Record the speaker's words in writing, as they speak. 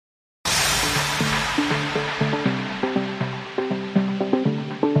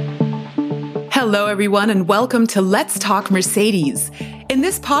Hello, everyone, and welcome to Let's Talk Mercedes. In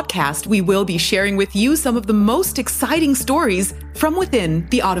this podcast, we will be sharing with you some of the most exciting stories from within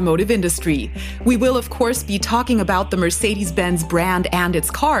the automotive industry. We will, of course, be talking about the Mercedes-Benz brand and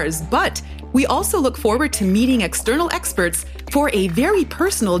its cars, but we also look forward to meeting external experts for a very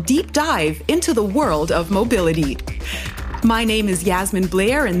personal deep dive into the world of mobility. My name is Yasmin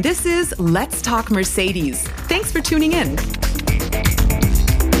Blair, and this is Let's Talk Mercedes. Thanks for tuning in.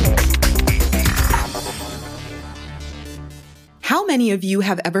 How many of you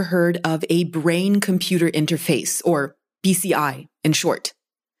have ever heard of a brain-computer interface, or BCI in short?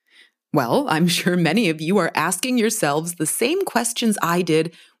 Well, I'm sure many of you are asking yourselves the same questions I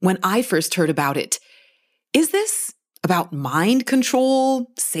did when I first heard about it. Is this about mind control,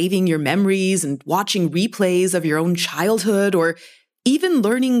 saving your memories and watching replays of your own childhood, or even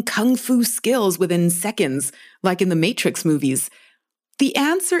learning kung fu skills within seconds, like in the Matrix movies? The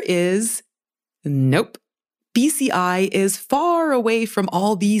answer is nope. BCI is far away from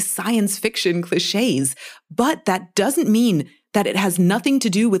all these science fiction cliches, but that doesn't mean that it has nothing to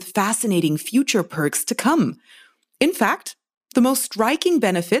do with fascinating future perks to come. In fact, the most striking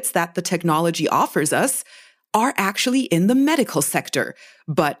benefits that the technology offers us are actually in the medical sector,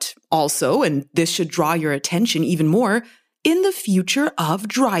 but also, and this should draw your attention even more, in the future of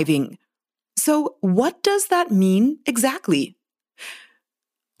driving. So what does that mean exactly?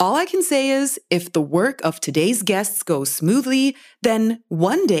 All I can say is, if the work of today's guests goes smoothly, then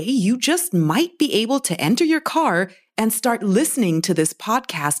one day you just might be able to enter your car and start listening to this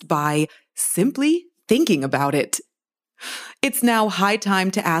podcast by simply thinking about it. It's now high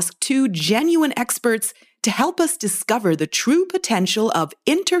time to ask two genuine experts to help us discover the true potential of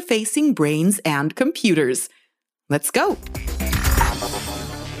interfacing brains and computers. Let's go.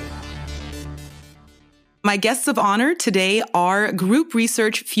 My guests of honor today are Group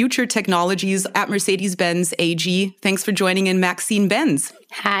Research Future Technologies at Mercedes-Benz AG. Thanks for joining in, Maxine Benz.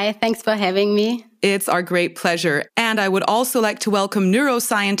 Hi, thanks for having me. It's our great pleasure. And I would also like to welcome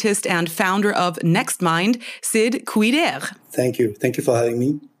neuroscientist and founder of NextMind, Sid Cuider. Thank you. Thank you for having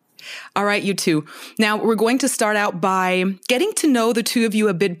me. All right, you two. Now, we're going to start out by getting to know the two of you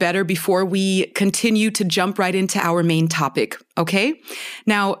a bit better before we continue to jump right into our main topic, okay?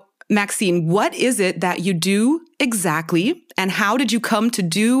 Now, Maxine, what is it that you do exactly, and how did you come to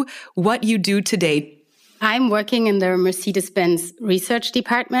do what you do today? I'm working in the Mercedes-Benz research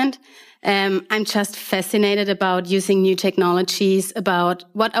department. I'm just fascinated about using new technologies, about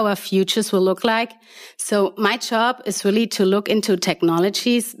what our futures will look like. So my job is really to look into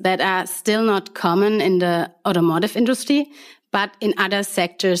technologies that are still not common in the automotive industry, but in other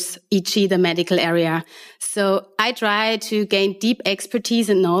sectors, e.g. the medical area. So I try to gain deep expertise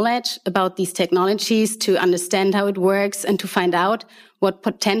and knowledge about these technologies to understand how it works and to find out what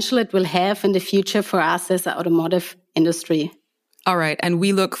potential it will have in the future for us as an automotive industry. All right. And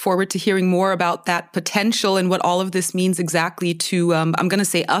we look forward to hearing more about that potential and what all of this means exactly to, I'm going to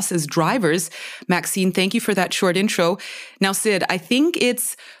say us as drivers. Maxine, thank you for that short intro. Now, Sid, I think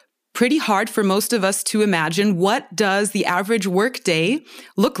it's pretty hard for most of us to imagine what does the average workday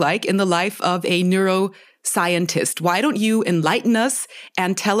look like in the life of a neuroscientist. Why don't you enlighten us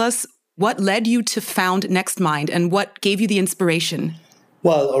and tell us what led you to found NextMind and what gave you the inspiration?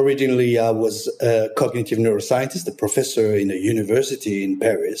 Well, originally I was a cognitive neuroscientist, a professor in a university in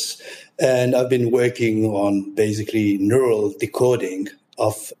Paris, and I've been working on basically neural decoding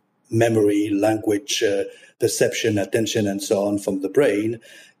of memory, language, perception, attention, and so on from the brain.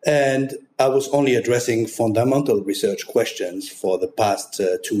 And I was only addressing fundamental research questions for the past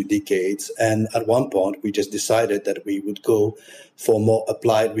 2 decades. And at one point, we just decided that we would go for more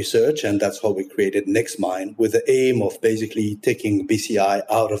applied research. And that's how we created NextMind, with the aim of basically taking BCI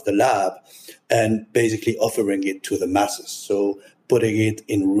out of the lab and basically offering it to the masses. So putting it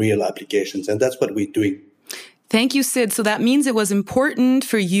in real applications. And that's what we're doing. Thank you, Sid. So that means it was important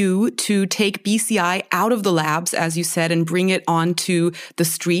for you to take BCI out of the labs, as you said, and bring it onto the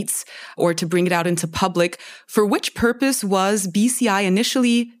streets or to bring it out into public. For which purpose was BCI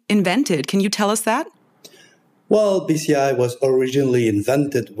initially invented? Can you tell us that? Well, BCI was originally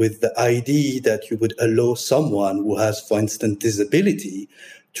invented with the idea that you would allow someone who has, for instance, disability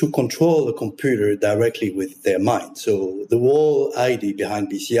to control a computer directly with their mind. So the whole idea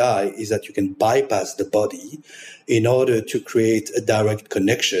behind BCI is that you can bypass the body in order to create a direct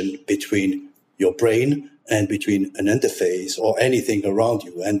connection between your brain and between an interface or anything around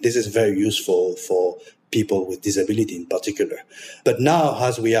you. And this is very useful for people with disability in particular. But now,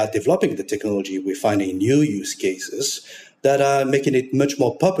 as we are developing the technology, we're finding new use cases that are making it much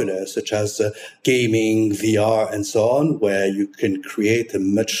more popular, such as gaming, VR, and so on, where you can create a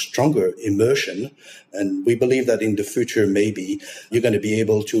much stronger immersion. And we believe that in the future, maybe you're going to be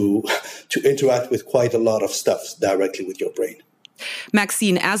able to interact with quite a lot of stuff directly with your brain.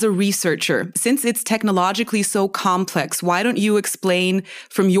 Maxine, as a researcher, since it's technologically so complex, why don't you explain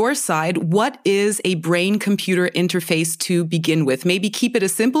from your side, what is a brain-computer interface to begin with? Maybe keep it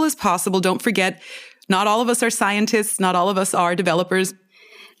as simple as possible. Don't forget, not all of us are scientists, not all of us are developers.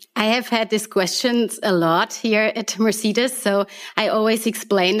 I have had these questions a lot here at Mercedes, so I always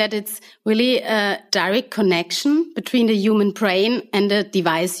explain that it's really a direct connection between the human brain and the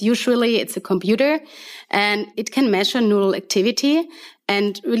device. Usually it's a computer, and it can measure neural activity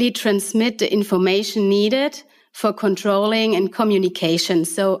and really transmit the information needed for controlling and communication.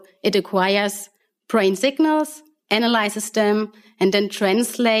 So it acquires brain signals, analyzes them, and then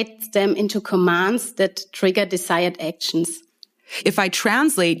translates them into commands that trigger desired actions. If I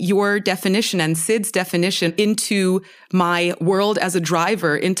translate your definition and Sid's definition into my world as a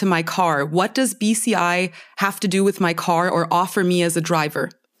driver, into my car, what does BCI have to do with my car or offer me as a driver?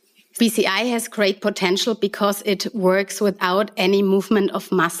 BCI has great potential because it works without any movement of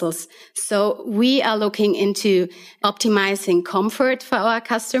muscles. So we are looking into optimizing comfort for our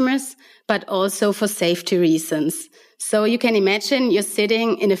customers, but also for safety reasons. So you can imagine you're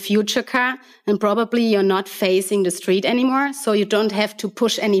sitting in a future car and probably you're not facing the street anymore. So you don't have to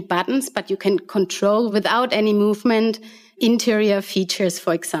push any buttons, but you can control without any movement interior features,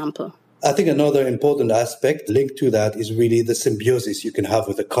 for example. I think another important aspect linked to that is really the symbiosis you can have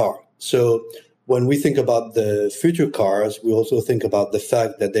with a car. So when we think about the future cars, we also think about the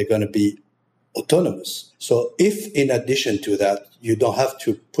fact that they're going to be autonomous. So if in addition to that, you don't have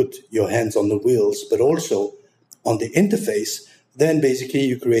to put your hands on the wheels, but also on the interface, then basically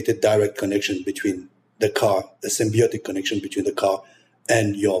you create a direct connection between the car, a symbiotic connection between the car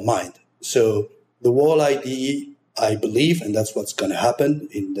and your mind. So the whole idea, I believe, and that's what's going to happen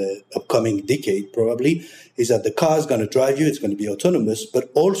in the upcoming decade probably, is that the car is going to drive you, it's going to be autonomous,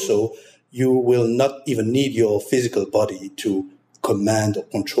 but also you will not even need your physical body to command or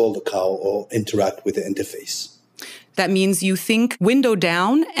control the car or interact with the interface. That means you think window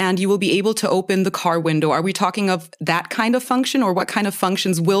down and you will be able to open the car window. Are we talking of that kind of function, or what kind of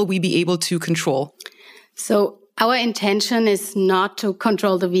functions will we be able to control? So our intention is not to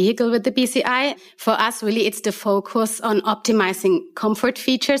control the vehicle with the BCI. For us, really, it's the focus on optimizing comfort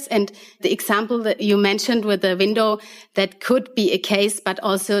features. And the example that you mentioned with the window, that could be a case, but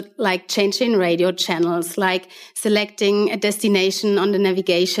also like changing radio channels, like selecting a destination on the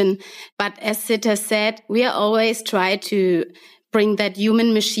navigation. But as Sid has said, we are always try to bring that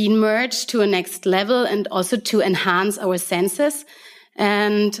human-machine merge to a next level and also to enhance our senses.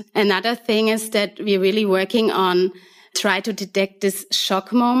 And another thing is that we're really working on try to detect this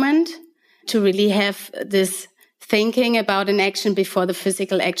shock moment, to really have this thinking about an action before the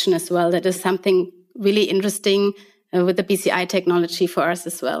physical action as well. That is something really interesting with the BCI technology for us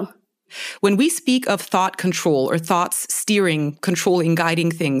as well. When we speak of thought control or thoughts steering, controlling,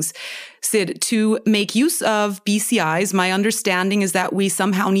 guiding things, Sid, to make use of BCIs, my understanding is that we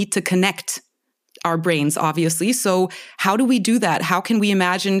somehow need to connect our brains, obviously. So how do we do that? How can we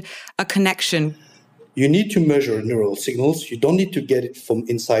imagine a connection? You need to measure neural signals. You don't need to get it from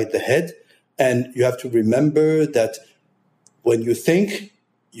inside the head. And you have to remember that when you think,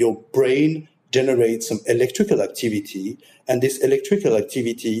 your brain generates some electrical activity. And this electrical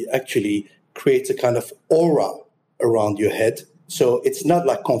activity actually creates a kind of aura around your head. So it's not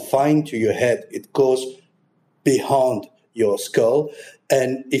like confined to your head. It goes beyond your skull.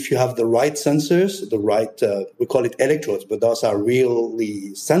 And if you have the right sensors, the right, we call it electrodes, but those are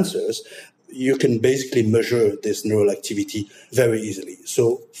really sensors, you can basically measure this neural activity very easily.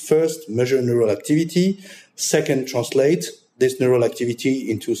 So first, measure neural activity. Second, translate this neural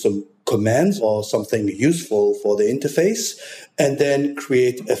activity into some commands or something useful for the interface. And then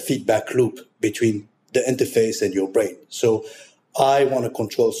create a feedback loop between the interface and your brain. So I want to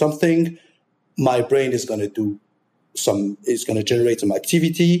control something. My brain is going to generate some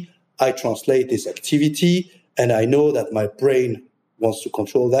activity. I translate this activity, and I know that my brain wants to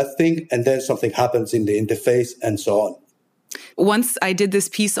control that thing, and then something happens in the interface and so on. Once I did this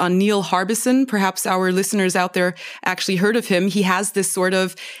piece on Neil Harbisson. Perhaps our listeners out there actually heard of him. He has this sort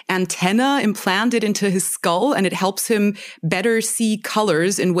of antenna implanted into his skull, and it helps him better see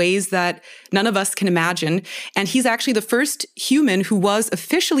colors in ways that none of us can imagine. And he's actually the first human who was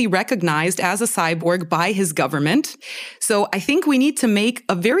officially recognized as a cyborg by his government. So I think we need to make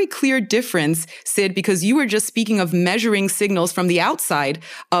a very clear difference, Sid, because you were just speaking of measuring signals from the outside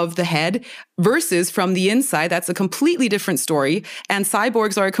of the head versus from the inside. That's a completely different story. And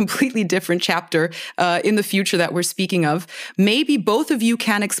cyborgs are a completely different chapter in the future that we're speaking of. Maybe both of you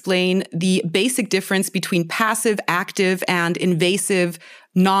can explain the basic difference between passive, active, and invasive,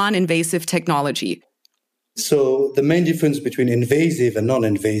 non-invasive technology. So the main difference between invasive and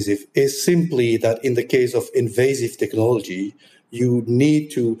non-invasive is simply that in the case of invasive technology, you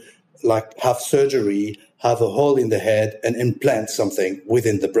need to have surgery, have a hole in the head, and implant something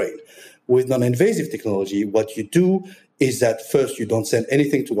within the brain. With non-invasive technology, what you do is that first you don't send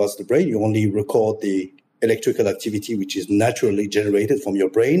anything towards the brain. You only record the electrical activity which is naturally generated from your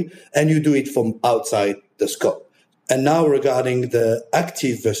brain, and you do it from outside the skull. And now regarding the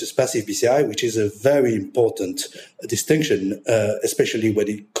active versus passive BCI, which is a very important distinction, especially when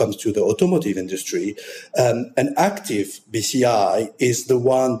it comes to the automotive industry, an active BCI is the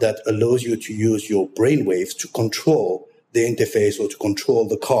one that allows you to use your brainwaves to control the interface or to control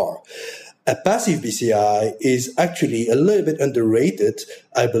the car. A passive BCI is actually a little bit underrated,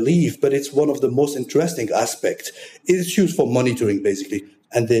 I believe, but it's one of the most interesting aspects. It's used for monitoring, basically,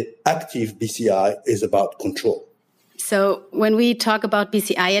 and the active BCI is about control. So when we talk about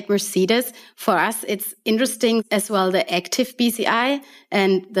BCI at Mercedes, for us, it's interesting as well, the active BCI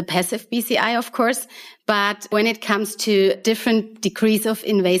and the passive BCI, of course. But when it comes to different degrees of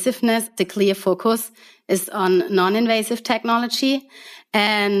invasiveness, the clear focus is on non-invasive technology.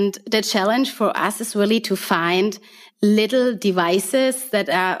 And the challenge for us is really to find little devices that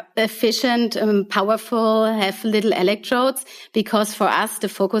are efficient, powerful, have little electrodes, because for us, the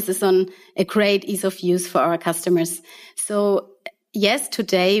focus is on a great ease of use for our customers. So yes,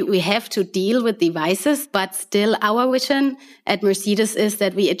 today we have to deal with devices, but still our vision at Mercedes is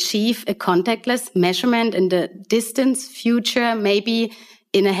that we achieve a contactless measurement in the distant future, maybe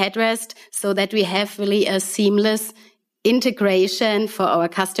in a headrest, so that we have really a seamless integration for our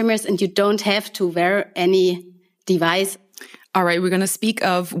customers and you don't have to wear any device. All right, we're going to speak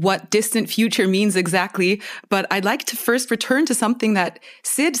of what distant future means exactly, but I'd like to first return to something that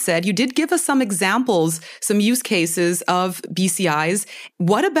Sid said. You did give us some examples, some use cases of BCIs.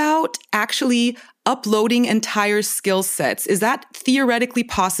 What about actually uploading entire skill sets? Is that theoretically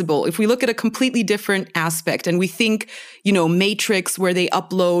possible? If we look at a completely different aspect and we think, Matrix, where they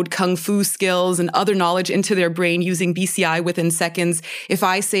upload kung fu skills and other knowledge into their brain using BCI within seconds. If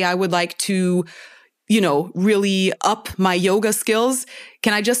I say I would like to really up my yoga skills,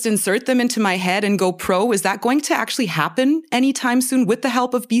 can I just insert them into my head and go pro? Is that going to actually happen anytime soon with the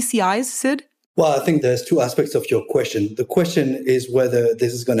help of BCIs, Sid? Well, I think there's two aspects of your question. The question is whether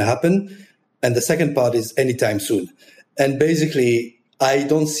this is going to happen. And the second part is anytime soon. And basically, I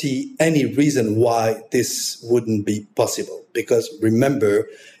don't see any reason why this wouldn't be possible. Because remember,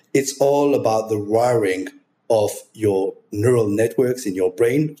 it's all about the wiring of your neural networks in your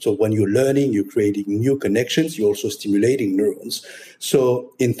brain. So when you're learning, you're creating new connections, you're also stimulating neurons.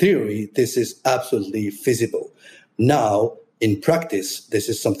 So in theory, this is absolutely feasible. Now, in practice, this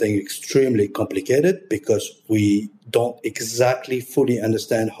is something extremely complicated because we don't exactly fully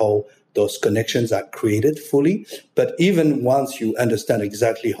understand how those connections are created fully. But even once you understand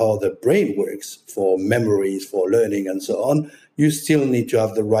exactly how the brain works for memories, for learning, and so on, you still need to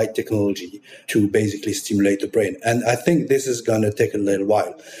have the right technology to basically stimulate the brain. And I think this is going to take a little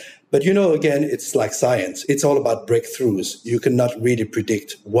while. But again, it's like science. It's all about breakthroughs. You cannot really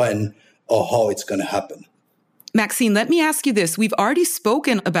predict when or how it's going to happen. Maxine, let me ask you this. We've already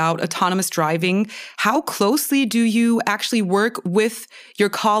spoken about autonomous driving. How closely do you actually work with your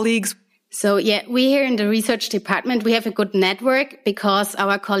colleagues? So we here in the research department, we have a good network because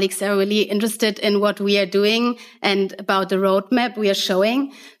our colleagues are really interested in what we are doing and about the roadmap we are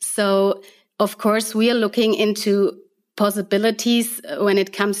showing. So of course, we are looking into possibilities when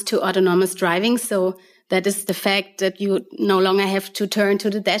it comes to autonomous driving. So that is the fact that you no longer have to turn to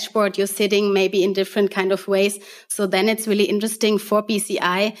the dashboard. You're sitting maybe in different kind of ways. So then it's really interesting for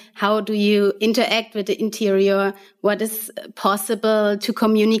BCI. How do you interact with the interior? What is possible to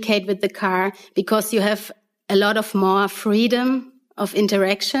communicate with the car? Because you have a lot of more freedom of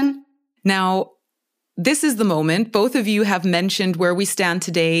interaction. Now, this is the moment. Both of you have mentioned where we stand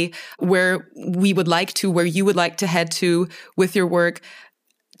today, where you would like to head to with your work.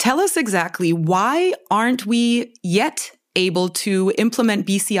 Tell us exactly, why aren't we yet able to implement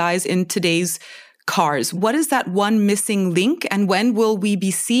BCIs in today's cars? What is that one missing link? And when will we be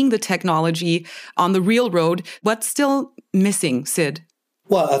seeing the technology on the real road? What's still missing, Sid?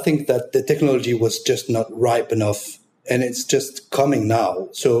 Well, I think that the technology was just not ripe enough, and it's just coming now.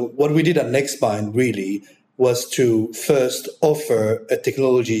 So what we did at NextMind really was to first offer a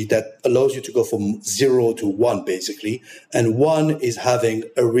technology that allows you to go from 0 to 1, basically. And 1 is having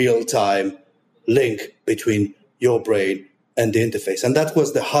a real-time link between your brain and the interface. And that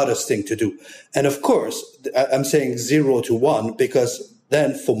was the hardest thing to do. And of course, I'm saying 0 to 1 because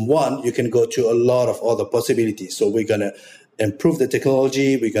then from 1, you can go to a lot of other possibilities. So we're going to improve the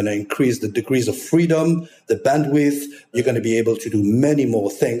technology. We're going to increase the degrees of freedom, the bandwidth. You're going to be able to do many more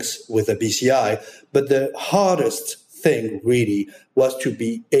things with a BCI. But the hardest thing really was to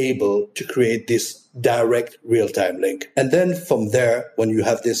be able to create this direct real-time link. And then from there, when you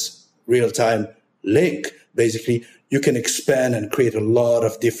have this real-time link, basically, you can expand and create a lot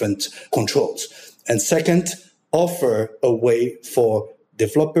of different controls. And second, offer a way for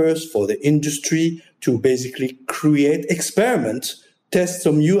developers, for the industry to basically create, experiment, test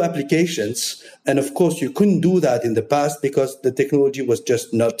some new applications. And of course, you couldn't do that in the past because the technology was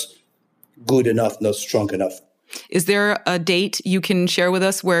just not good enough, not strong enough. Is there a date you can share with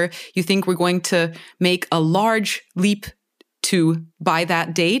us where you think we're going to make a large leap to by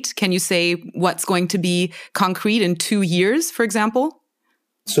that date? Can you say what's going to be concrete in 2 years, for example?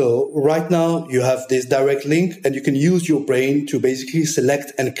 So right now you have this direct link and you can use your brain to basically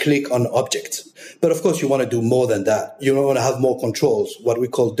select and click on objects. But of course you want to do more than that. You want to have more controls, what we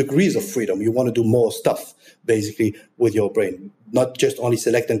call degrees of freedom. You want to do more stuff basically with your brain, not just only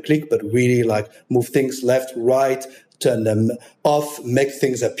select and click, but really like move things left, right, turn them off, make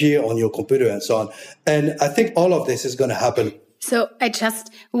things appear on your computer and so on. And I think all of this is going to happen. So I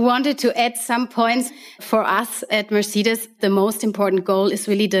just wanted to add some points. For us at Mercedes, the most important goal is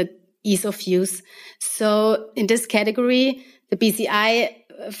really the ease of use. So in this category, the BCI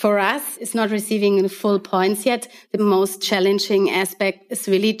for us is not receiving full points yet. The most challenging aspect is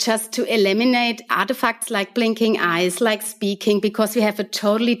really just to eliminate artifacts like blinking eyes, like speaking, because we have a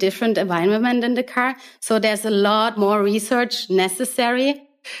totally different environment in the car. So there's a lot more research necessary.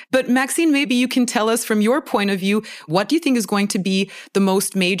 But Maxine, maybe you can tell us from your point of view, what do you think is going to be the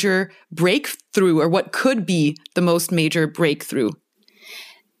most major breakthrough, or what could be the most major breakthrough?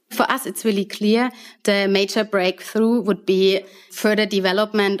 For us, it's really clear. The major breakthrough would be further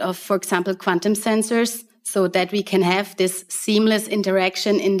development of, for example, quantum sensors, so that we can have this seamless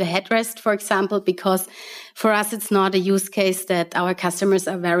interaction in the headrest, for example, because for us, it's not a use case that our customers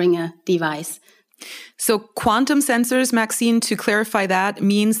are wearing a device. So quantum sensors, Maxine, to clarify that,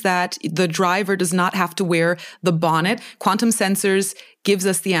 means that the driver does not have to wear the bonnet. Quantum sensors gives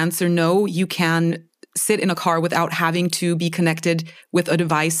us the answer, no, you can sit in a car without having to be connected with a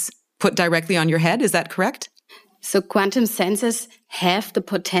device put directly on your head. Is that correct? So quantum sensors have the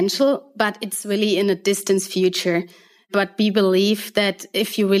potential, but it's really in a distant future. But we believe that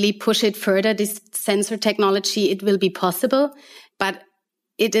if you really push it further, this sensor technology, it will be possible. But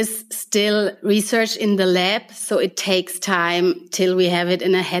it is still research in the lab, so it takes time till we have it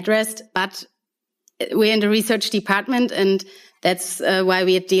in a headrest. But we're in the research department, and that's why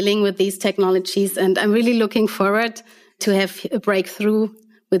we are dealing with these technologies. And I'm really looking forward to have a breakthrough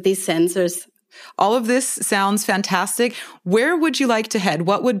with these sensors. All of this sounds fantastic. Where would you like to head?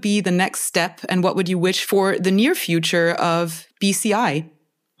 What would be the next step, and what would you wish for the near future of BCI?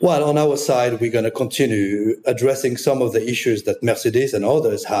 Well, on our side, we're going to continue addressing some of the issues that Mercedes and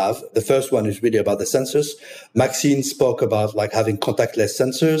others have. The first one is really about the sensors. Maxine spoke about like having contactless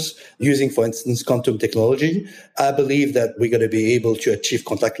sensors using, for instance, quantum technology. I believe that we're going to be able to achieve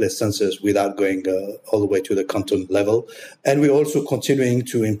contactless sensors without going all the way to the quantum level. And we're also continuing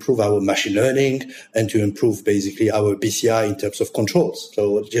to improve our machine learning and to improve basically our BCI in terms of controls.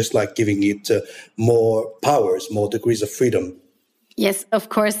 So just like giving it more powers, more degrees of freedom. Yes, of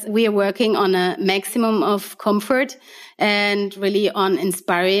course, we are working on a maximum of comfort and really on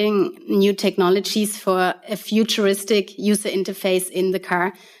inspiring new technologies for a futuristic user interface in the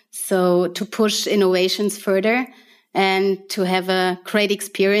car. So to push innovations further and to have a great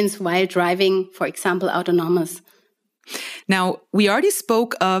experience while driving, for example, autonomous. Now, we already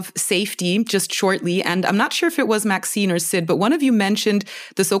spoke of safety just shortly, and I'm not sure if it was Maxine or Sid, but one of you mentioned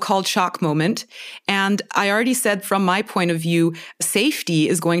the so-called shock moment. And I already said from my point of view, safety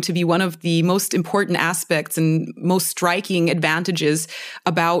is going to be one of the most important aspects and most striking advantages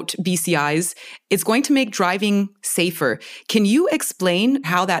about BCIs. It's going to make driving safer. Can you explain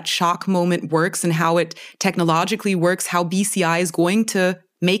how that shock moment works and how it technologically works, how BCI is going to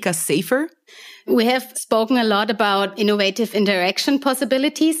make us safer? We have spoken a lot about innovative interaction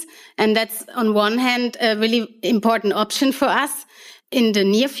possibilities, and that's on one hand a really important option for us in the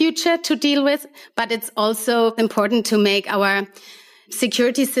near future to deal with, but it's also important to make our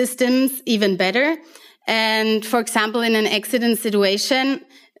security systems even better. And for example, in an accident situation,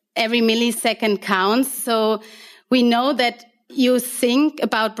 every millisecond counts. So we know that you think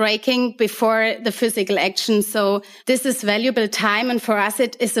about braking before the physical action. So this is valuable time. And for us,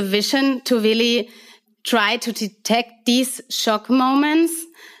 it is a vision to really try to detect these shock moments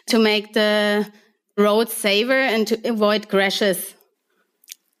to make the road safer and to avoid crashes.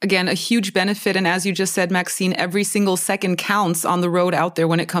 Again, a huge benefit. And as you just said, Maxine, every single second counts on the road out there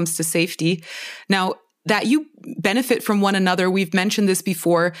when it comes to safety. Now, that you benefit from one another, we've mentioned this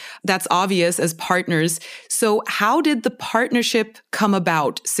before, that's obvious as partners. So how did the partnership come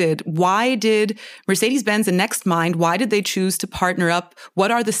about, Sid? Why did Mercedes-Benz and NextMind, why did they choose to partner up? What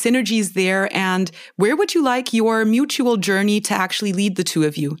are the synergies there? And where would you like your mutual journey to actually lead the two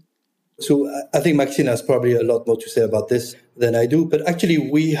of you? So I think Maxine has probably a lot more to say about this than I do. But actually,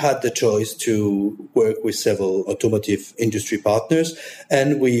 we had the choice to work with several automotive industry partners.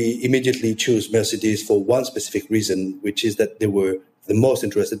 And we immediately chose Mercedes for one specific reason, which is that they were the most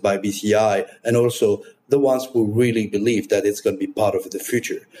interested by BCI and also the ones who really believe that it's going to be part of the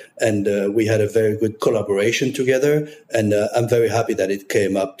future. And we had a very good collaboration together. And I'm very happy that it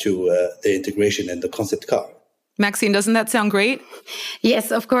came up to the integration and the concept car. Maxine, doesn't that sound great?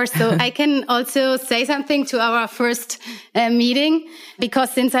 Yes, of course. So I can also say something to our first meeting,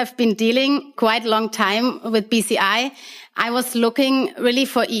 because since I've been dealing quite a long time with BCI, I was looking really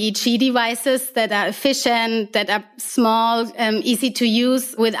for EEG devices that are efficient, that are small, easy to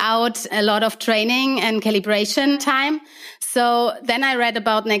use without a lot of training and calibration time. So then I read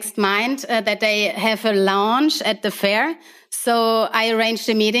about NextMind, that they have a launch at the fair. So I arranged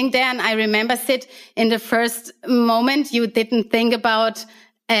a meeting there, and I remember, Sid, in the first moment, you didn't think about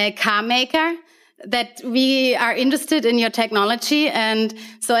a car maker, that we are interested in your technology. And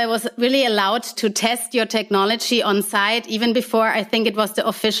so I was really allowed to test your technology on site, even before I think it was the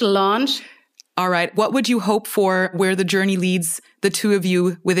official launch. All right. What would you hope for where the journey leads the two of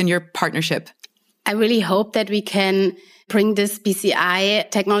you within your partnership? I really hope that we can bring this BCI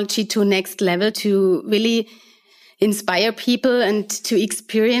technology to next level, to really inspire people and to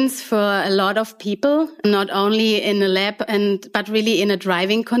experience for a lot of people, not only in a lab but really in a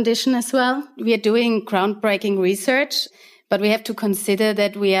driving condition as well. We are doing groundbreaking research, but we have to consider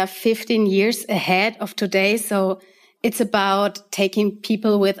that we are 15 years ahead of today. So it's about taking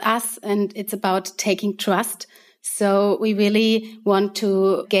people with us, and it's about taking trust. So we really want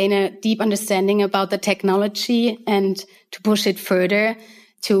to gain a deep understanding about the technology and to push it further,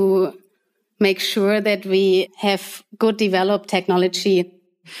 to make sure that we have good developed technology.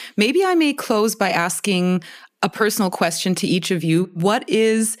 Maybe I may close by asking a personal question to each of you. What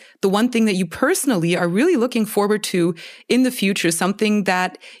is the one thing that you personally are really looking forward to in the future, something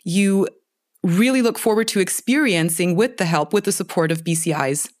that you really look forward to experiencing with the support of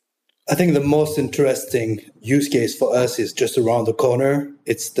BCIs? I think the most interesting use case for us is just around the corner.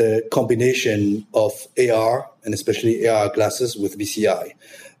 It's the combination of AR and especially AR glasses with BCI.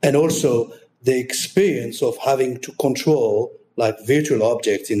 And also the experience of having to control like virtual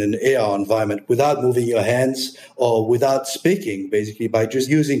objects in an AR environment without moving your hands or without speaking, basically by just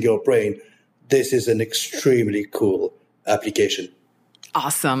using your brain. This is an extremely cool application.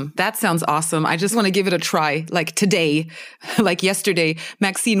 Awesome. That sounds awesome. I just want to give it a try, like today, like yesterday.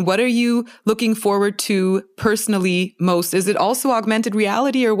 Maxine, what are you looking forward to personally most? Is it also augmented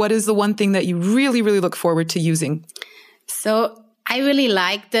reality, or what is the one thing that you really, really look forward to using? So I really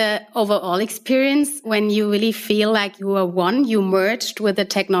like the overall experience when you really feel like you are one, you merged with the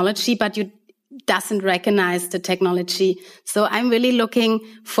technology, but you doesn't recognize the technology. So I'm really looking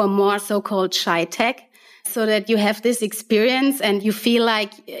for more so-called shy tech, so that you have this experience and you feel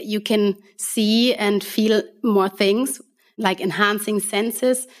like you can see and feel more things, like enhancing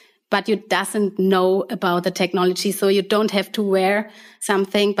senses, but you doesn't know about the technology. So you don't have to wear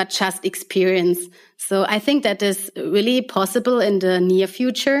something, but just experience. So I think that is really possible in the near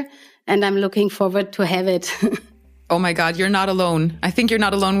future, and I'm looking forward to have it. Oh my God, you're not alone. I think you're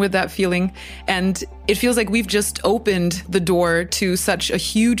not alone with that feeling. And it feels like we've just opened the door to such a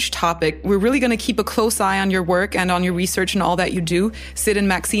huge topic. We're really going to keep a close eye on your work and on your research and all that you do. Sid and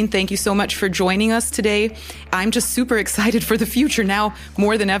Maxine, thank you so much for joining us today. I'm just super excited for the future now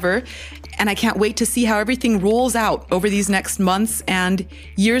more than ever. And I can't wait to see how everything rolls out over these next months and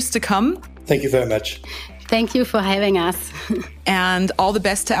years to come. Thank you very much. Thank you for having us. And all the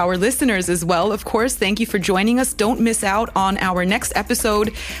best to our listeners as well. Of course, thank you for joining us. Don't miss out on our next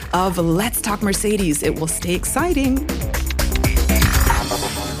episode of Let's Talk Mercedes. It will stay exciting.